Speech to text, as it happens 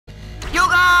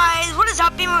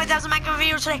Stop being with us. I'm making a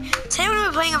video today. Today we're gonna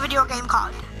be playing a video game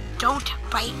called Don't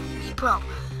Bite Me Bro.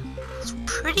 It's a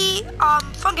pretty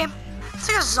fun game. It's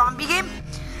like a zombie game.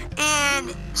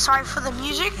 And sorry for the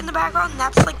music in the background.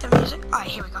 That's like the music. Alright,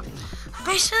 here we go.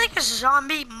 Basically like a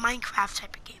zombie Minecraft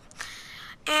type of game.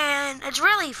 And it's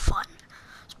really fun.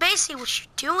 So basically what you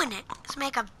do in it is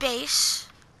make a base.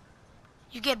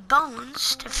 You get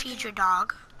bones to feed your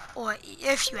dog, or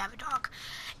if you have a dog.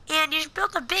 And you just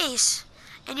build a base,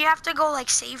 and you have to go like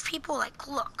save people. Like,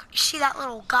 look, you see that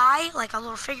little guy, like a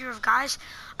little figure of guys?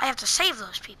 I have to save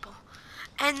those people.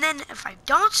 And then if I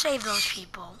don't save those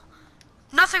people,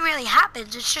 nothing really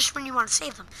happens. It's just when you want to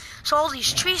save them. So all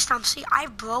these tree stumps, see, I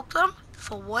broke them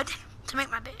for wood to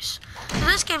make my base. So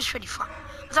this game's pretty fun.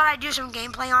 I thought I'd do some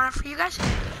gameplay on it for you guys.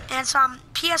 And it's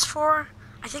PS4,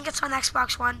 I think it's on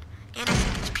Xbox One, and I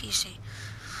think it's PC.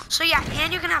 So yeah,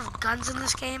 and you can have guns in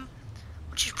this game,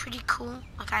 which is pretty cool.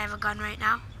 Like I have a gun right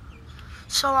now.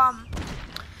 So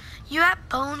you have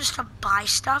bones to buy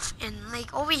stuff, and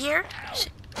like over here,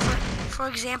 for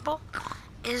example,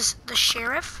 is the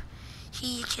sheriff.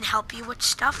 He can help you with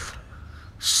stuff.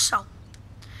 So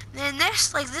then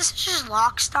this is just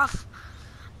lock stuff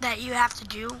that you have to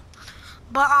do.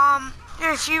 But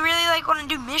if you really like want to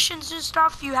do missions and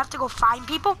stuff, you have to go find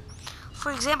people.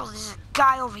 For example, there's a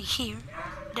guy over here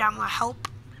that I'm gonna help.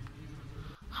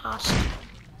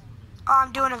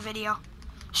 I'm doing a video.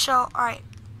 So alright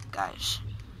guys,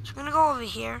 so we're gonna go over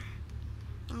here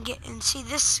and see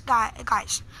this guy,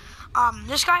 guys.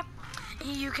 This guy,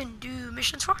 you can do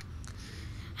missions for.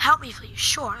 Help me please.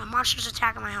 Sure, a monster's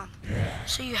attacking my home.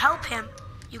 So you help him,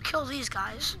 you kill these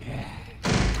guys.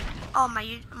 Oh, my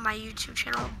YouTube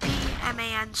channel,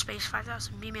 BMAN space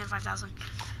 5000, BMAN 5000.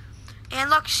 And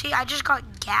look, see, I just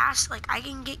got gas. Like, I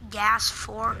can get gas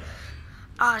for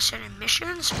certain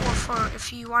missions, or for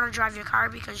if you want to drive your car,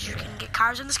 because you can get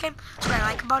cars in this game. That's what I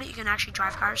like about it. You can actually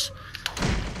drive cars.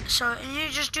 So, and you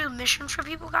just do missions for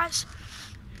people, guys.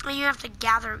 And you have to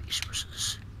gather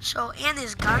resources. So, and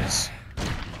these guns.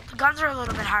 The guns are a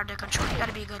little bit hard to control. You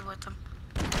gotta be good with them.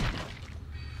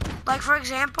 Like, for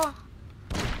example,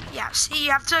 yeah, see,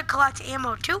 you have to collect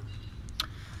ammo too.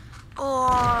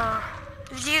 Or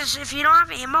if you don't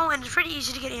have ammo, and it's pretty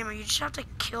easy to get ammo, you just have to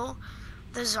kill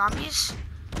the zombies,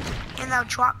 and they'll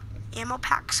drop ammo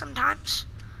packs sometimes.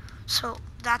 So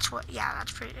that's what, yeah,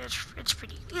 that's pretty. It's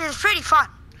pretty fun.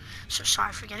 So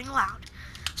sorry for getting loud.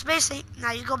 So basically,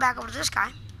 now you go back over to this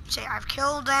guy, say, I've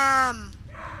killed them.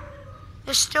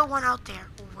 There's still one out there.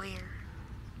 Where?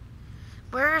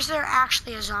 Where is there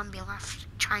actually a zombie left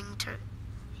trying to?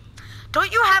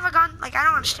 Don't you have a gun? Like, I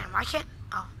don't understand. Why can't?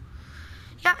 Oh.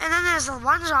 Yeah, and then there's the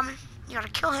one zombie. You gotta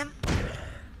kill him.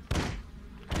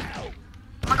 Oh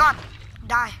my god.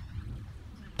 Die.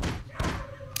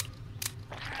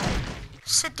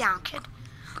 Sit down, kid.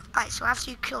 Alright, so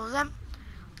after you kill them,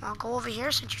 I'll go over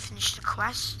here since you finished the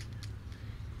quest.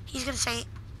 He's gonna say,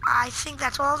 I think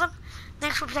that's all of them.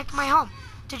 Thanks for protecting my home.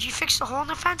 Did you fix the hole in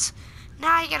the fence?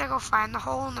 Now you gotta go find the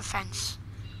hole in the fence.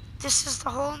 This is the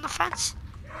hole in the fence.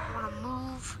 I wanna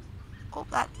move. Oh,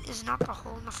 that is not the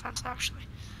hole in the fence, actually.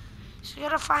 So you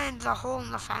gotta find the hole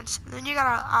in the fence, and then you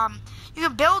gotta you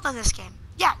can build in this game.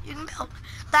 Yeah, you can build.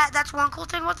 That's one cool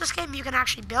thing about this game. You can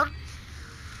actually build.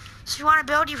 So if you wanna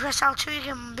build, you press L2. You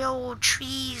can build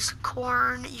trees,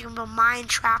 corn. You can build mine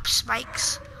traps,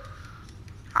 spikes.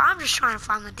 I'm just trying to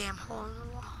find the damn hole in the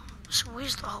wall. So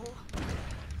where's the hole?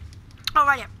 Oh,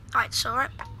 right here. Alright, so right,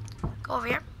 go over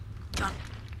here. Done.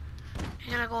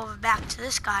 You're gonna go over back to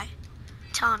this guy.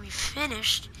 Tell him you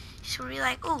finished. He's gonna be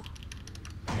like, ooh,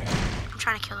 I'm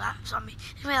trying to kill that zombie.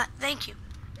 He's gonna be like, thank you.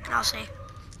 And I'll say,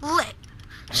 lit.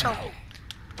 So,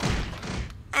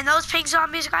 and those pink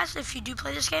zombies, guys, if you do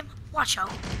play this game, watch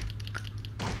out.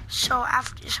 So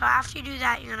after you do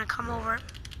that, you're gonna come over.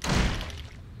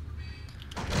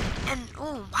 And,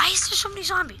 ooh, why is there so many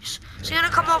zombies? So you're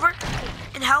gonna come over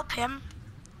and help him,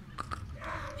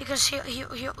 because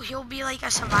he'll be like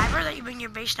a survivor that you bring your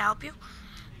base to help you.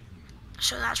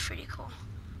 So that's pretty cool.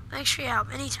 Thanks for your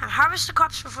help. Anytime. Harvest the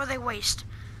crops before they waste.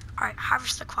 Alright,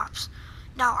 harvest the crops.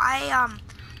 Now,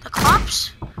 the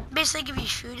crops basically give you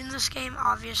food in this game.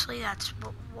 Obviously, that's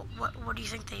what do you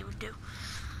think they would do?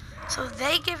 So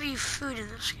they give you food in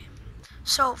this game.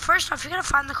 So first off, you're gonna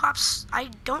find the crops. I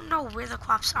don't know where the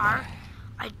crops are.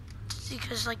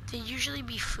 Because like they usually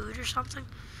be food or something.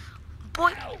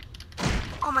 Boy,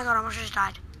 oh my god, I almost just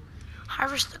died.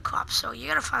 Harvest the crops. So you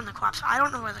gotta find the crops. I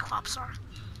don't know where the crops are.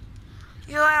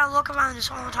 You gotta look around this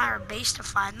whole entire base to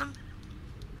find them.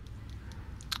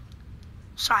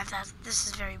 Sorry if this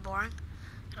is very boring.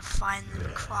 Gotta find the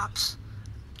crops.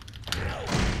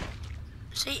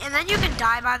 See, and then you can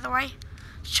die, by the way.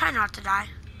 try not to die,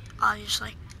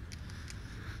 obviously.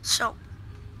 So,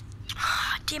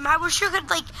 damn, I wish you could,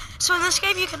 like, so in this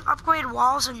game you can upgrade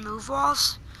walls and move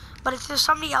walls, but if there's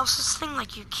somebody else's thing,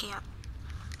 like, you can't.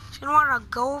 So you're gonna wanna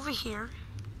go over here.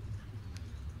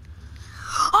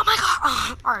 Oh my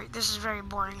god! Alright, this is very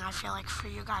boring, I feel like, for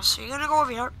you guys. So you're gonna go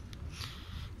over here.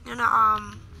 You're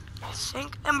gonna,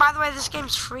 sync. And by the way, this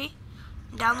game's free.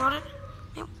 Download it.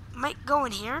 It might go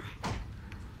in here.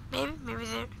 Maybe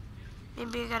there.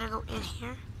 Maybe you gotta go in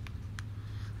here.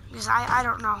 Because I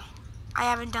don't know. I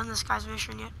haven't done this guy's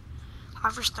mission yet.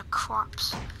 Harvest the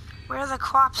crops. Where are the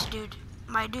crops, dude?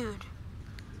 My dude.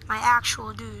 My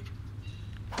actual dude.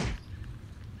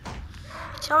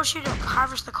 It tells you to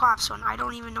harvest the crops when I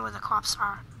don't even know where the crops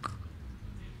are.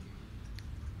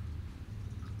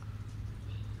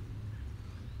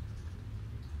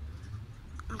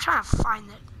 I'm trying to find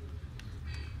it.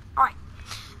 Alright.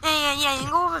 And yeah, you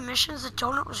can go over missions. The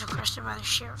donut was requested by the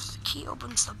sheriff. The key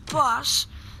opens the bus.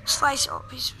 Slice open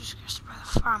piece was requested by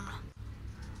the farmer.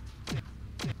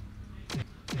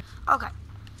 Okay.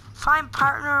 Find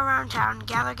partner around town.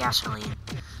 Gather gasoline.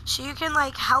 So you can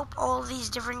like help all these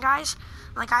different guys.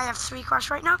 Like I have 3 quests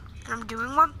right now, and I'm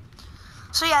doing one.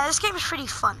 So yeah, this game is pretty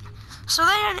fun. So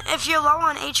then, if you're low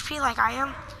on HP like I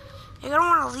am, you're gonna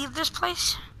want to leave this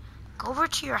place. Go over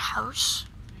to your house.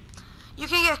 You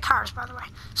can get cars, by the way.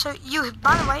 So you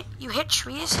hit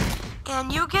trees,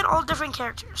 and you get all different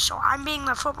characters. So I'm being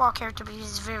the football character because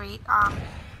he's very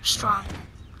strong.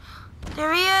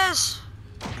 There he is.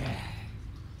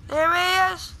 There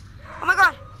he is. Oh my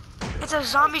god, it's a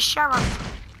zombie sheriff.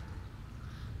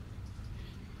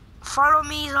 Follow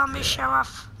me, zombie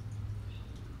sheriff.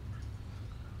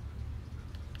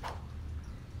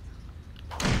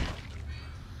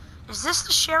 Is this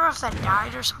the sheriff that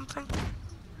died or something?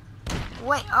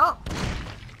 Wait, oh.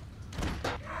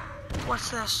 What's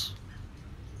this?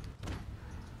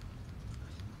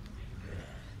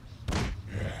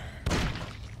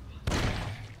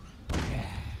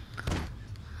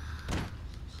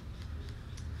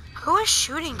 Who is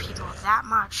shooting people that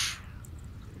much?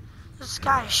 This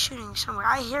guy is shooting somewhere.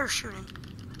 I hear shooting.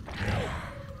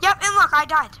 Yep, and look, I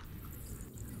died.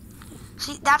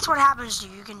 See, that's what happens to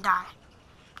you. You can die.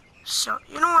 So,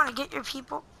 you don't want to get your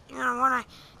people. You're going to want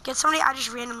to get somebody. I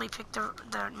just randomly picked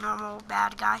the normal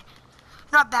bad guy.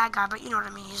 Not bad guy, but you know what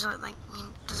I mean. He's like, he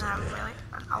doesn't have really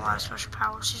a lot of special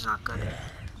powers. He's not good.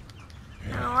 I'm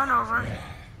going to run over.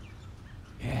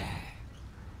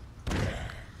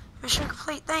 Mission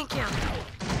complete. Thank you.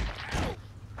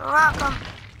 You're welcome.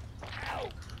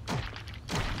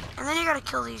 And then you gotta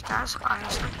kill these guys,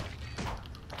 obviously.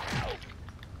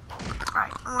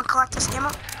 Alright, I'm gonna collect this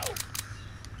ammo.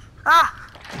 Ah!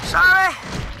 Sorry!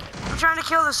 I'm trying to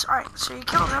kill this. Alright, so you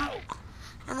kill them.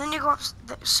 And then you go up.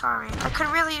 Sorry. I could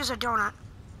really use a donut.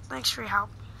 Thanks for your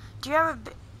help. Do you have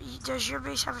a. Does your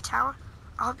base have a tower?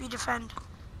 I'll help you defend.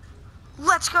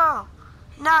 Let's go!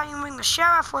 Now you can bring the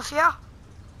sheriff with you. Oh,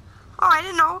 I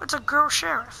didn't know. It's a girl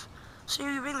sheriff. So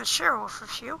you bring the sheriff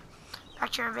with you.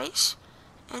 Back to your base.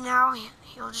 And now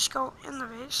he'll just go in the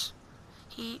base.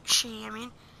 She, I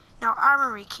mean. Now,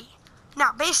 armory key.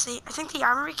 Now, basically, I think the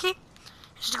armory key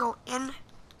is to go in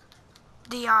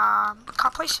the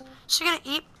cop place. So you're going to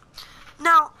eat.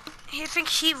 Now, I think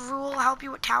he will help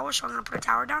you with towers, so I'm going to put a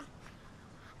tower down.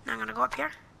 Now I'm going to go up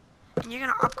here. And you're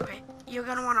going to upgrade. You're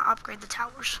going to want to upgrade the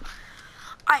towers.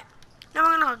 Alright. Now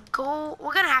we're going to go.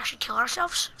 We're going to actually kill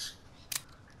ourselves.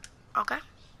 Okay.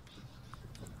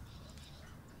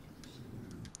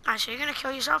 Alright, so you're gonna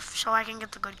kill yourself so I can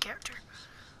get the good character.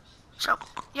 So,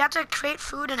 you have to create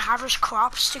food and harvest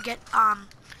crops to get,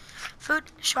 food.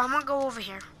 So I'm gonna go over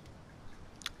here.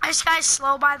 This guy's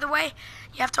slow, by the way.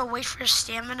 You have to wait for his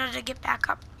stamina to get back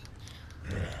up.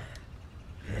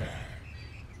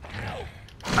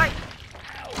 Oi!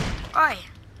 Oi!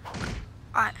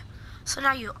 Alright, so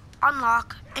now you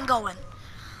unlock and go in.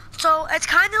 So, it's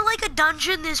kind of like a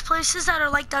dungeon. There's places that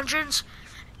are like dungeons.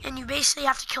 And you basically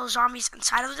have to kill zombies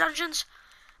inside of the dungeons.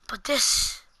 But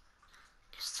this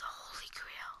is the Holy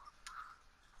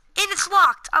Grail. And it's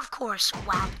locked, of course.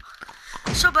 Wow.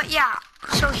 So, but yeah.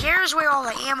 So here's where all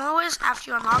the ammo is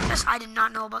after you unlock this. I did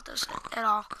not know about this at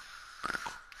all.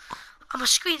 I'm going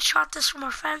to screenshot this from our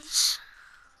friends.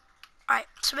 Alright,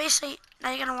 so basically, now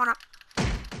you're going to want to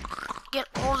get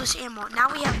all this ammo.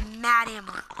 Now we have mad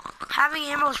ammo. Having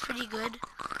ammo is pretty good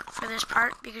for this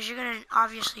part because you're going to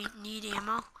obviously need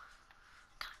ammo.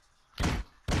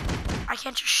 I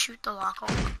can't just shoot the lock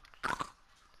open.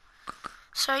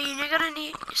 So you're going to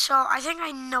need, so I think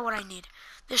I know what I need.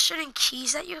 There's certain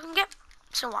keys that you can get.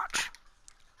 So watch.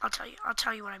 I'll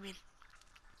tell you what I mean.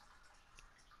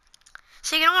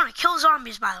 So you're gonna want to kill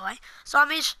zombies, by the way.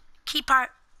 Zombies, key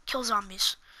part, kill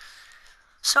zombies.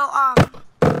 So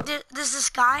there's this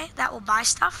guy that will buy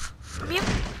stuff from you.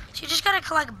 So you just gotta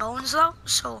collect bones though.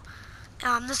 So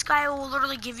this guy will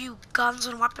literally give you guns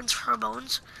and weapons for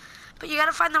bones. But you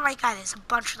gotta find the right guy. There's a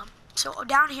bunch of them. So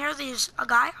down here, there's a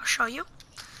guy. I'll show you.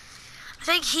 I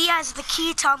think he has the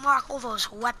key to unlock all those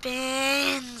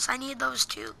weapons. I need those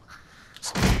too.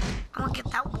 So I'm gonna get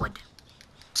that wood.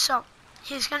 So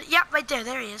he's gonna, yep, right there.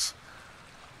 There he is.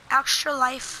 Extra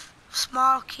life,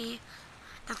 small key,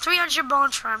 and 300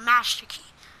 bones for a master key.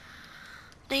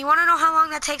 Now you wanna know how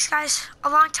long that takes, guys? A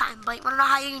long time. But you wanna know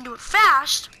how you can do it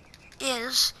fast?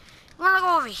 Is you wanna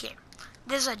go over here.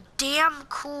 There's a damn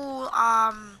cool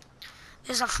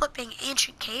there's a flipping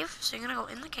ancient cave. So you're gonna go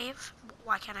in the cave.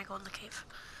 Why can't I go in the cave?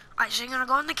 Alright, so you're gonna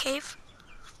go in the cave.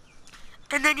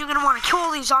 And then you're gonna wanna kill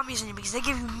all these zombies in here because they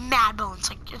give you mad bones.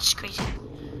 Like, it's crazy.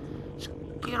 So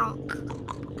you're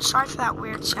gonna, sorry for that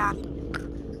weird sound.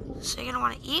 So you're gonna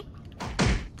wanna eat.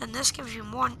 Then this gives you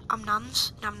more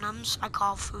num-nums. Num-nums, I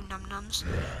call food num-nums,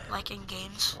 like in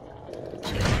games.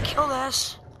 So you're gonna kill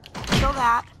this, kill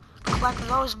that, collect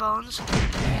those bones,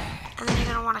 and then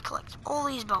you're gonna wanna collect all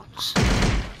these bones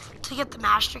to get the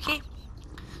master key.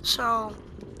 So,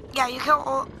 yeah, you kill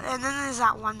all, and then there's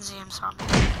that one Zam zombie.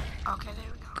 Okay,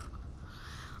 there we go.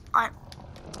 Alright,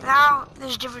 now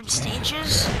there's different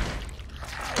stages.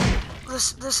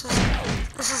 This is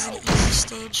an easy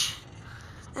stage.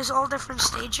 There's all different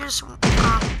stages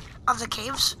of the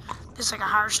caves. There's like a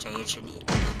hard stage and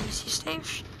an easy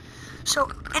stage. So,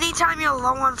 anytime you're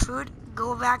low on food,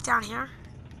 go back down here.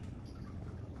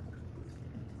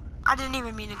 I didn't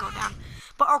even mean to go down.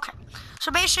 But okay,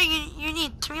 so basically you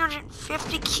need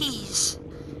 350 keys,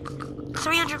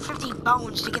 350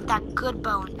 bones to get that good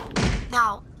bone.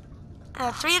 Now,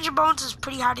 300 bones is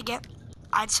pretty hard to get,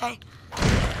 I'd say.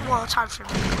 Well, it's hard for me.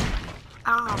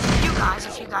 I don't know for you guys,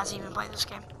 if you guys even play this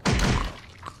game.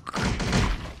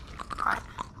 Alright,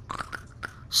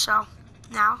 so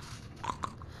now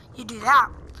you do that.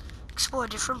 Explore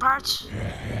different parts.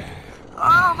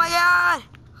 Oh my god!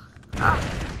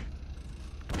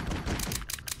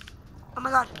 Oh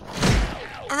my god.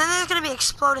 And then there's gonna be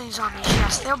exploding zombies,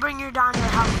 yes. They'll bring you down to your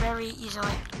health very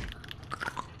easily.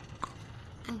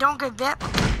 And don't get bit.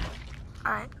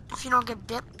 Alright, if you don't get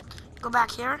bit, go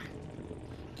back here.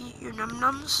 Eat your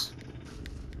num-nums.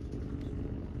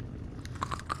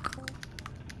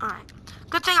 Alright.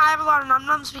 Good thing I have a lot of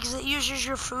num-nums because it uses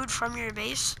your food from your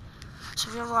base. So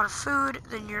if you have a lot of food,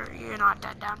 then you're not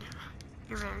dead down here.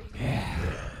 You're very good.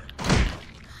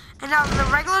 And now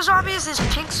the regular zombies, there's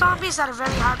pink zombies that are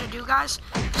very hard to do, guys.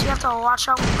 So you have to watch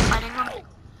out when you're fighting them.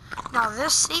 Now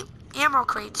this, see, ammo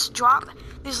crates drop.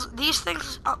 These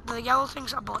things, the yellow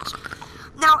things are bullets.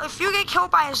 Now if you get killed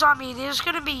by a zombie, there's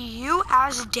gonna be you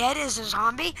as dead as a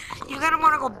zombie. You're gonna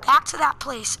want to go back to that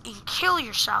place and kill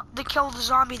yourself, to kill the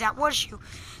zombie that was you,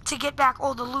 to get back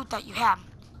all the loot that you had.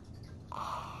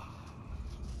 Oh,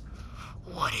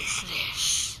 what is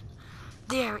this?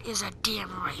 There is a damn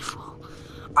rifle.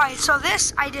 Alright, so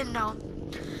this, I didn't know.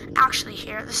 Actually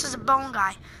here, this is a bone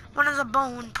guy. One of the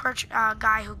bone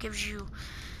guy who gives you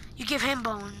give him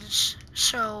bones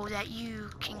so that you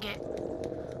can get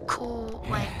cool,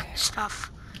 like,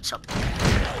 stuff. So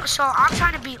I'm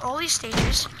trying to beat all these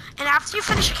stages. And after you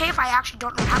finish a cave, I actually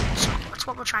don't know what happens. So that's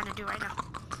what we're trying to do right now.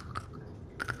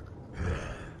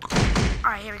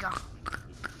 Alright, here we go.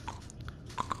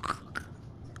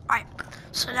 Alright,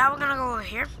 so now we're gonna go over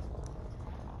here.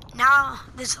 Now,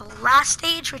 there's the last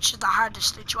stage, which is the hardest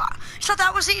stage. Wow. You thought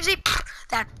that was easy?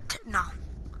 No.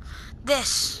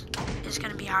 This is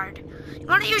gonna be hard. You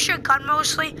wanna use your gun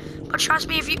mostly, but trust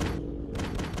me, if you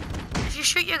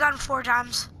shoot your gun 4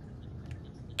 times,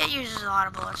 it uses a lot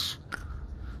of bullets.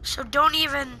 So don't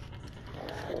even,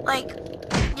 like,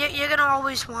 you're gonna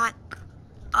always want,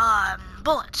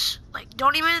 bullets. Like,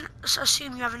 don't even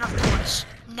assume you have enough bullets.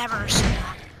 Never assume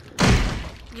that.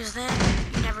 Because then,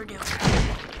 you never do.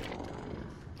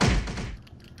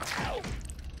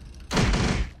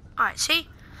 Alright, see?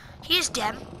 He's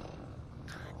dead.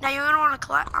 Now you're gonna want to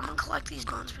collect, I'm gonna collect these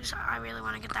bones because I really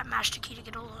want to get that master key to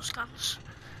get all those guns.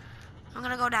 I'm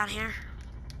gonna go down here.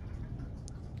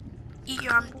 Eat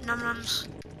your num-nums.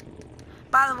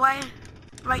 By the way,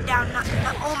 write down,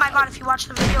 oh my god, if you watch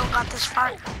the video and got this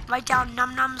far, write down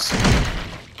num-nums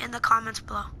in the comments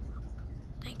below.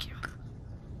 Thank you.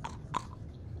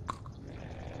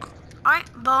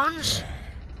 Alright, bones.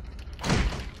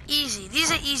 Easy.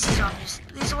 These are easy zombies.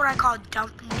 These are what I call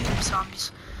noob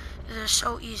zombies. They're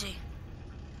so easy.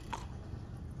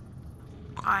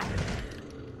 Alright.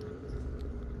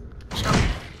 So,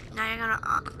 now you're gonna,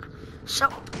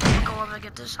 we'll go able to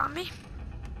get this zombie.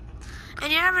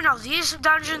 And you never know, these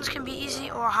dungeons can be easy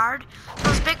or hard.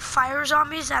 Those big fire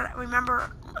zombies that I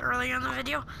remember earlier in the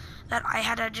video that I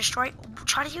had to destroy,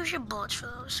 try to use your bullets for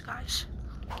those guys.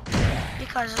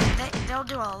 Because they'll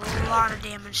do a lot of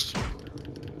damage to you.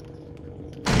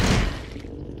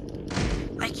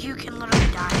 Like, you can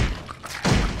literally die.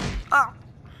 Oh,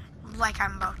 like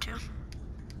I'm about to.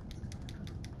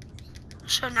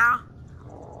 So now,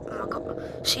 I'm gonna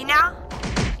go. See now?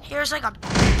 Here's like a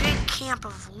big camp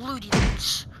of looty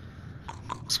loot.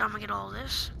 So I'm gonna get all of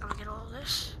this. I'm gonna get all of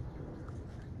this.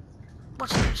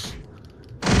 What's this?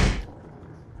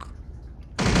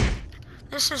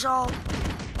 This is all.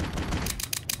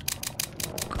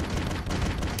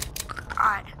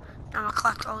 Alright. Now I'm gonna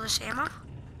collect all this ammo.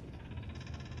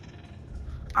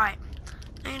 Alright.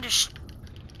 I'm gonna just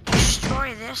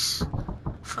destroy this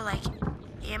for like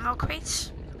ammo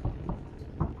crates.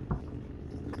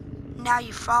 Now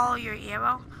you follow your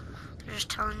arrow. They're just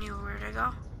telling you where to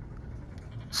go.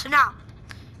 So now,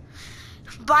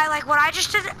 by like what I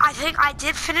just did, I think I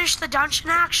did finish the dungeon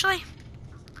actually.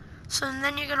 So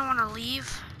then you're gonna want to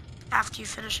leave after you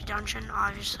finish the dungeon,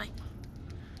 obviously.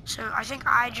 So I think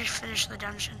I just finished the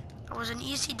dungeon. It was an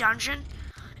easy dungeon.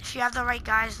 If you have the right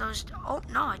guys, those. Oh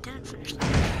no, I didn't finish the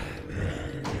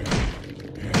dungeon.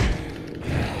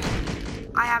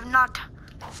 I have not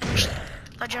finished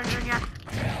the dungeon yet.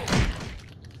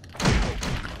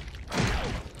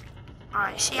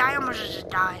 Alright, see, I almost just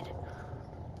died.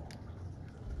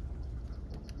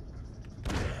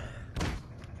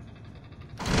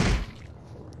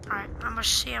 Alright, I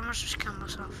must just kill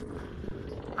myself.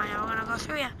 Alright, now we're gonna go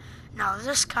through here. Now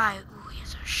this guy, ooh, he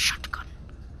has a shotgun.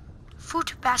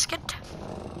 Food basket.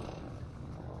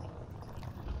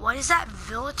 What is that,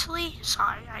 Volatility?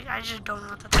 Sorry, I just don't know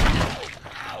what that's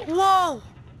about. Whoa!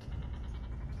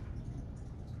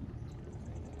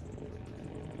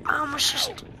 I almost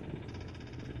just...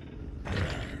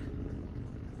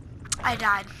 I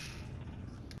died.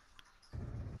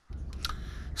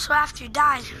 So after you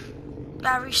died, you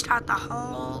gotta restart the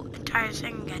whole entire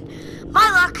thing again. My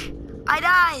luck, I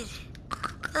died.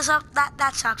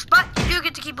 That sucks. But you do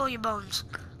get to keep all your bones.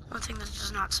 One thing that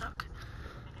does not suck.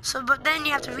 So, but then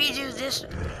you have to redo this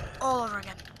all over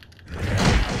again.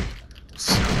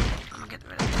 So, I'm gonna get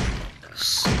rid of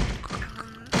this.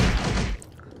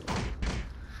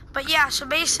 But yeah, so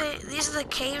basically, these are the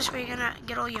caves where you're gonna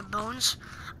get all your bones.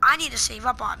 I need to save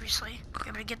up, obviously, to be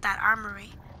able to get that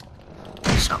armory.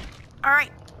 So,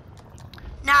 alright.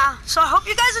 Now, so I hope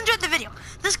you guys enjoyed the video.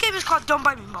 This game is called Don't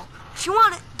Bite Me Mo. If you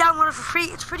want it, download it for free.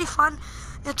 It's pretty fun.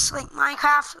 It's like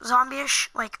Minecraft, zombie-ish,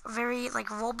 like very, like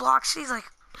Robloxy, like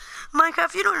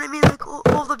Minecraft, you know what I mean? Like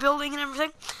all the building and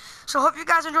everything. So I hope you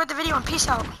guys enjoyed the video, and peace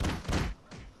out.